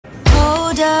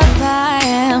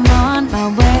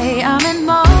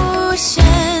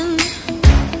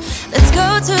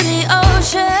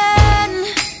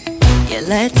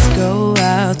let's go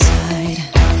outside.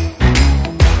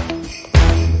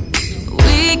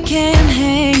 We can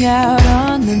hang out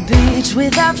on the beach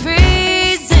without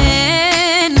freezing.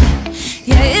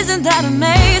 Yeah, isn't that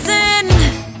amazing?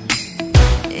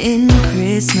 In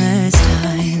Christmas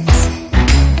times,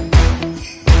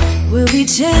 we'll be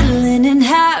chilling and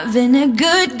having a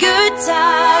good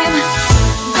time.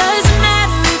 Doesn't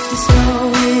matter if the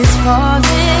snow is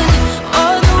falling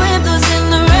or the wind blows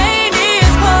and the rain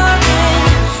is pouring.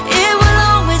 It will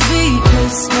always be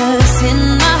Christmas in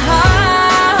my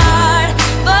heart.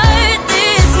 But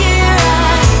this year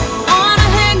I wanna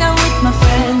hang out with my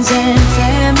friends and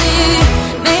family,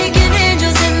 making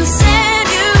angels in the sand.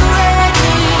 You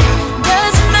ready?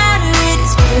 Doesn't matter, it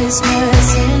is Christmas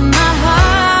in my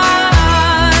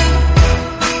heart.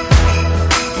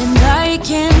 And I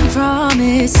can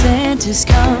promise Santa's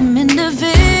coming to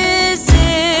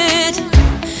visit.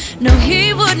 No,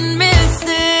 he wouldn't miss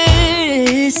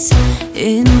this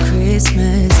in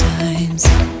Christmas times.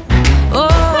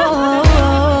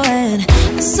 Oh, and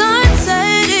the sun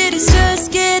said it is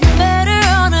just getting better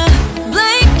on a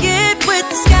blanket with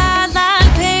the skyline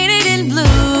painted in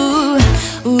blue.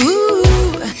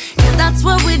 Ooh, yeah, that's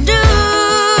what we do.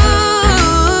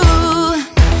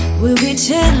 We'll be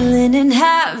chilling and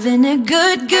having a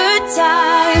good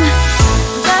time.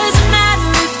 Doesn't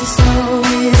matter if the snow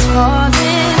is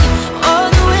falling or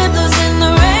the wind blows and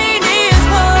the rain is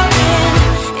pouring.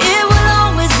 It will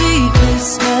always be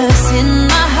Christmas in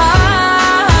my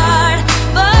heart.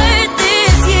 But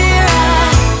this year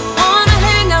I wanna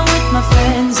hang out with my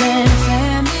friends and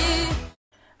family.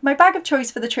 My bag of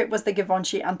choice for the trip was the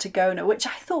Givenchy Antigona, which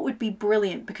I thought would be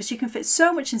brilliant because you can fit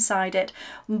so much inside it,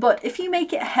 but if you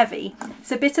make it heavy,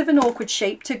 it's a bit of an awkward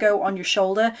shape to go on your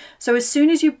shoulder. So as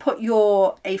soon as you put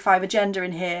your A5 agenda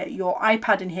in here, your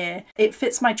iPad in here, it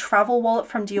fits my travel wallet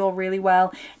from Dior really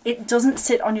well. It doesn't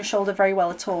sit on your shoulder very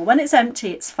well at all. When it's empty,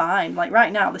 it's fine. Like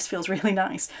right now, this feels really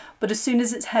nice, but as soon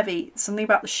as it's heavy, something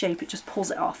about the shape, it just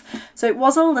pulls it off. So it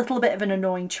was a little bit of an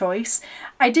annoying choice.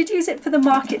 I did use it for the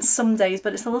market some days,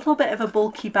 but it's a little bit of a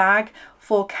bulky bag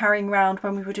for carrying around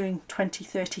when we were doing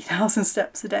 20,000-30,000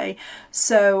 steps a day.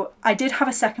 So I did have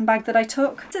a second bag that I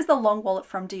took. This is the long wallet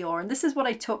from Dior, and this is what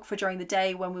I took for during the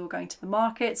day when we were going to the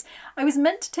markets. I was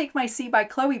meant to take my See by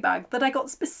Chloe bag that I got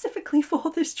specifically for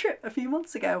this trip a few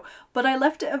months ago, but I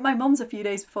left it at my mum's a few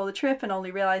days before the trip and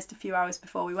only realised a few hours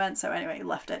before we went, so anyway,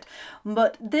 left it.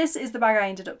 But this is the bag I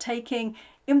ended up taking.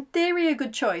 In theory, a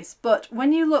good choice, but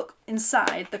when you look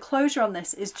inside, the closure on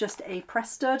this is just a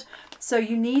press stud, so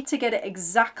you need to get it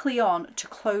exactly on to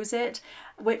close it,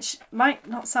 which might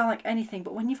not sound like anything,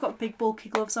 but when you've got big bulky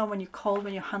gloves on, when you're cold,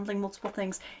 when you're handling multiple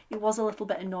things, it was a little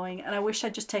bit annoying, and I wish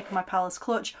I'd just taken my Palace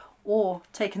clutch or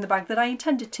taken the bag that I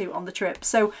intended to on the trip.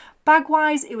 So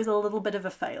bag-wise, it was a little bit of a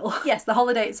fail. Yes, the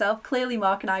holiday itself, clearly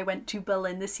Mark and I went to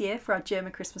Berlin this year for our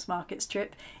German Christmas markets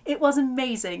trip. It was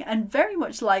amazing and very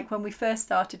much like when we first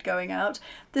started going out.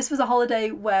 This was a holiday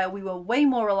where we were way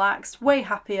more relaxed, way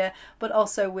happier, but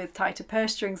also with tighter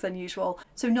purse strings than usual.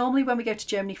 So normally when we go to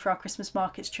Germany for our Christmas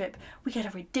markets trip, we get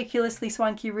a ridiculously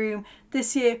swanky room.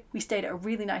 This year we stayed at a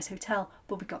really nice hotel,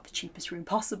 but we got the cheapest room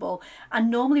possible. And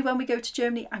normally when we go to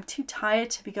Germany, I'm too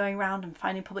tired to be going around and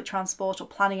finding public transport or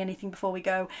planning anything before we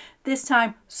go. This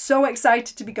time, so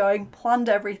excited to be going, planned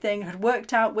everything, had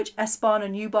worked out which S-Bahn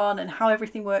and U-Bahn and how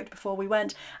everything worked before we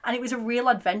went, and it was a real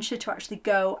adventure to actually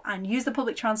go and use the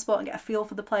public transport and get a feel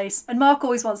for the place. And Mark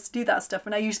always wants to do that stuff,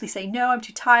 and I usually say, no, I'm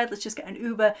too tired, let's just get an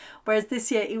Uber. Whereas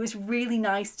this year, it was really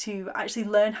nice to actually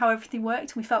learn how everything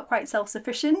worked, and we felt quite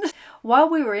self-sufficient. While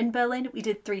we were in Berlin, we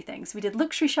did three things. We did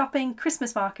luxury shopping,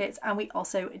 Christmas markets, and we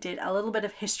also did a little bit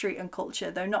of history and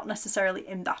culture, though not necessarily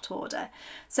in that order.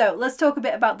 So let's talk a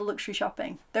bit about the luxury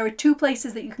shopping. There are two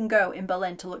places that you can go in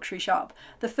Berlin to luxury shop.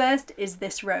 The first is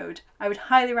this road. I would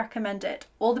highly recommend it.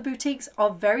 All the boutiques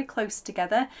are very close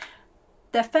together.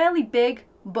 They're fairly big,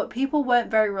 but people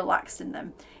weren't very relaxed in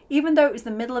them. Even though it was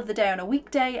the middle of the day on a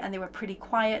weekday and they were pretty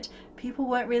quiet, people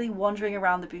weren't really wandering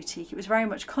around the boutique. It was very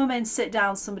much come in, sit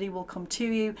down, somebody will come to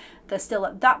you. They're still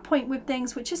at that point with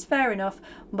things, which is fair enough,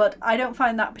 but I don't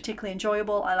find that particularly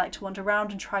enjoyable. I like to wander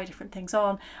around and try different things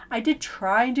on. I did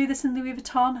try and do this in Louis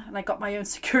Vuitton, and I got my own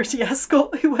security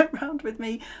escort who went round with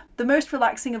me. The most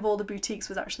relaxing of all the boutiques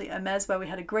was actually Hermes, where we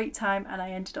had a great time and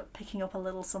I ended up picking up a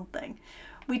little something.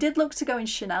 We did look to go in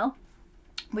Chanel.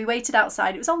 We waited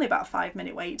outside. It was only about a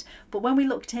 5-minute wait, but when we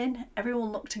looked in,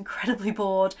 everyone looked incredibly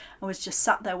bored and was just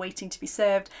sat there waiting to be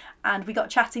served. And we got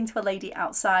chatting to a lady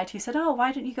outside who said, oh,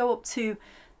 why don't you go up to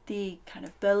the kind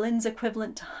of Berlin's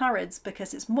equivalent to Harrods,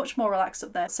 because it's much more relaxed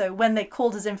up there. So when they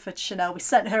called us in for Chanel, we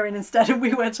sent her in instead and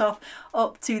we went off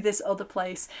up to this other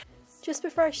place. Just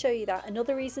before I show you that,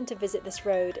 another reason to visit this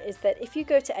road is that if you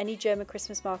go to any German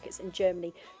Christmas markets in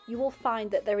Germany, you will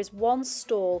find that there is one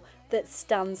stall that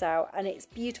stands out and it's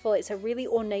beautiful. It's a really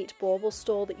ornate bauble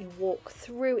stall that you walk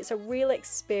through. It's a real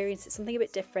experience. It's something a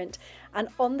bit different. And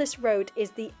on this road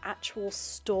is the actual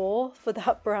store for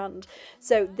that brand.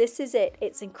 So this is it.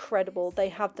 It's incredible. They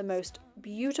have the most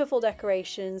beautiful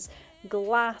decorations,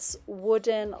 glass,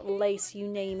 wooden, lace, you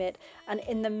name it. And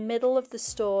in the middle of the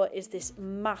store is this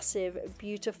massive,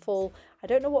 beautiful, I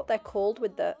don't know what they're called,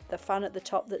 with the fan at the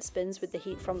top that spins with the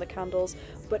heat from the candles,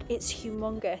 but it's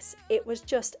humongous. It was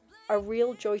just a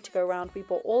real joy to go around. We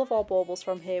bought all of our baubles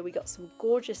from here. We got some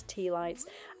gorgeous tea lights,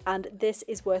 and this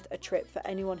is worth a trip for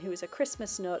anyone who is a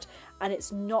Christmas nut, and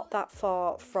it's not that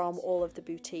far from all of the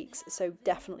boutiques, so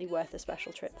definitely worth a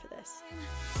special trip for this.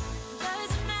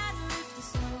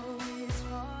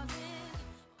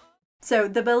 So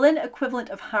the Berlin equivalent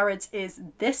of Harrods is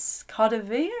this Cardiff,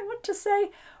 I want to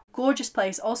say. Gorgeous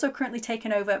place, also currently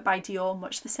taken over by Dior,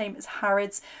 much the same as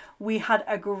Harrods. We had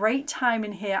a great time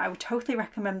in here. I would totally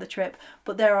recommend the trip,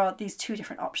 but there are these two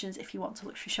different options if you want to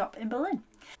luxury shop in Berlin.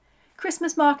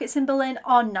 Christmas markets in Berlin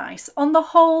are nice. On the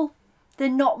whole, they're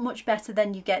not much better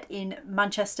than you get in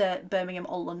Manchester, Birmingham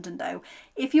or London though.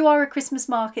 If you are a Christmas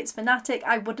markets fanatic,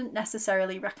 I wouldn't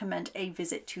necessarily recommend a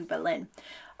visit to Berlin.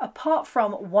 Apart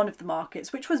from one of the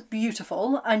markets, which was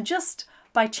beautiful and just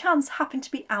by chance happened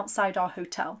to be outside our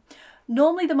hotel.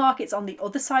 Normally the market's on the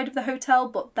other side of the hotel,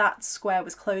 but that square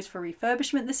was closed for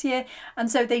refurbishment this year,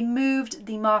 and so they moved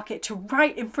the market to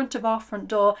right in front of our front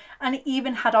door, and it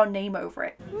even had our name over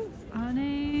it. Our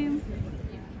name.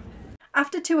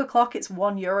 After 2 o'clock, it's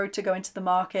 €1 to go into the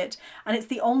market, and it's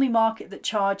the only market that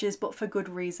charges, but for good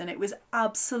reason. It was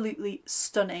absolutely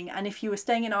stunning, and if you were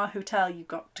staying in our hotel, you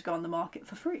got to go on the market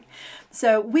for free.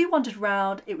 So we wandered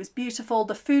around. It was beautiful.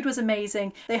 The food was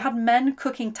amazing. They had men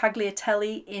cooking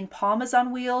tagliatelle in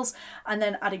parmesan wheels and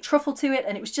then adding truffle to it,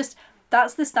 and it was just,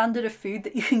 that's the standard of food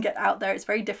that you can get out there. It's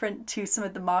very different to some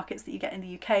of the markets that you get in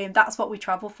the UK, and that's what we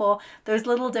travel for, those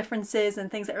little differences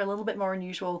and things that are a little bit more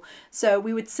unusual. So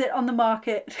we would sit on the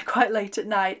market quite late at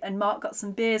night, and Mark got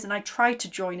some beers and I tried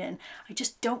to join in. I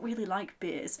just don't really like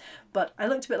beers, but I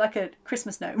looked a bit like a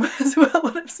Christmas gnome as well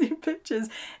when I've seen pictures.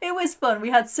 It was fun.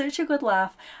 We had such a good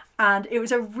laugh and it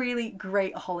was a really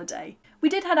great holiday. We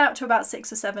did head out to about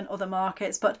 6 or 7 other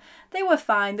markets, but they were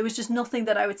fine. There was just nothing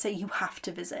that I would say you have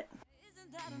to visit.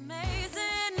 That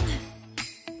amazing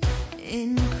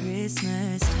in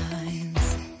Christmas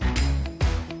times.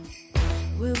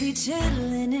 We'll be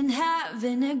chilling and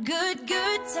having a good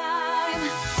time.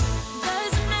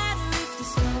 Doesn't matter if the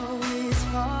snow is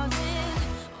falling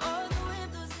or the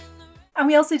windows in the... And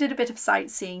we also did a bit of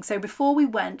sightseeing. So before we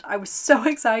went, I was so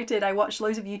excited. I watched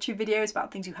loads of YouTube videos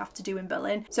about things you have to do in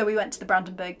Berlin. So we went to the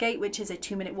Brandenburg Gate, which is a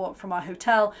 2-minute walk from our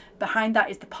hotel. Behind that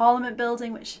is the Parliament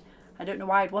building, which I don't know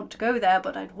why I'd want to go there,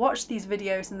 but I'd watched these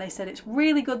videos and they said it's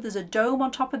really good. There's a dome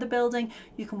on top of the building.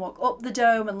 You can walk up the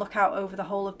dome and look out over the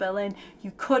whole of Berlin.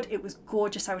 You could, it was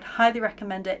gorgeous. I would highly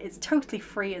recommend it. It's totally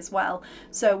free as well.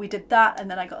 So we did that, and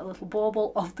then I got a little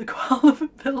bauble of the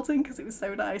Parliament building because it was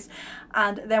so nice.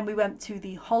 And then we went to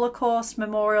the Holocaust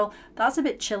Memorial. That's a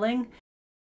bit chilling.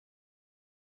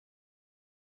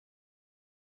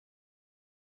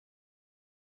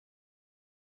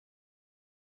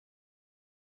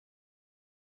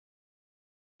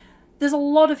 There's a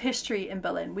lot of history in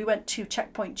Berlin. We went to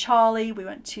Checkpoint Charlie, we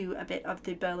went to a bit of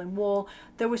the Berlin Wall.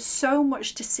 There was so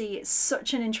much to see. It's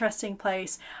such an interesting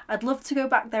place. I'd love to go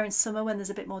back there in summer when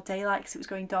there's a bit more daylight because it was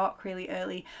going dark really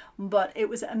early, but it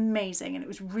was amazing and it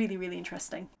was really, really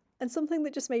interesting. And something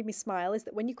that just made me smile is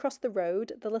that when you cross the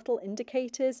road, the little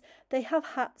indicators, they have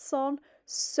hats on.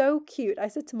 So cute. I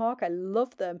said to Mark, I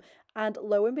love them. And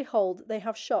lo and behold, they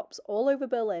have shops all over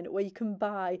Berlin where you can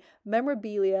buy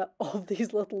memorabilia of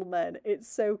these little men. It's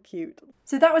so cute.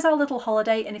 So that was our little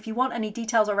holiday, and if you want any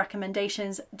details or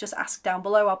recommendations, just ask down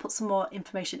below. I'll put some more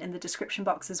information in the description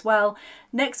box as well.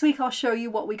 Next week I'll show you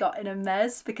what we got in a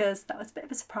mez, because that was a bit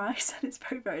of a surprise and it's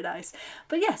very, very nice.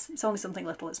 But yes, it's only something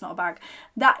little, it's not a bag.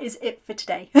 That is it for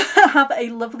today. Have a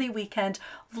lovely weekend.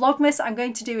 Vlogmas I'm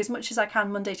going to do as much as I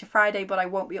can Monday to Friday, but I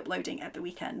won't be uploading at the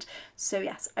weekend. So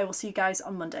yes, I will see you guys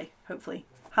on Monday, hopefully.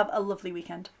 Have a lovely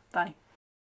weekend. Bye.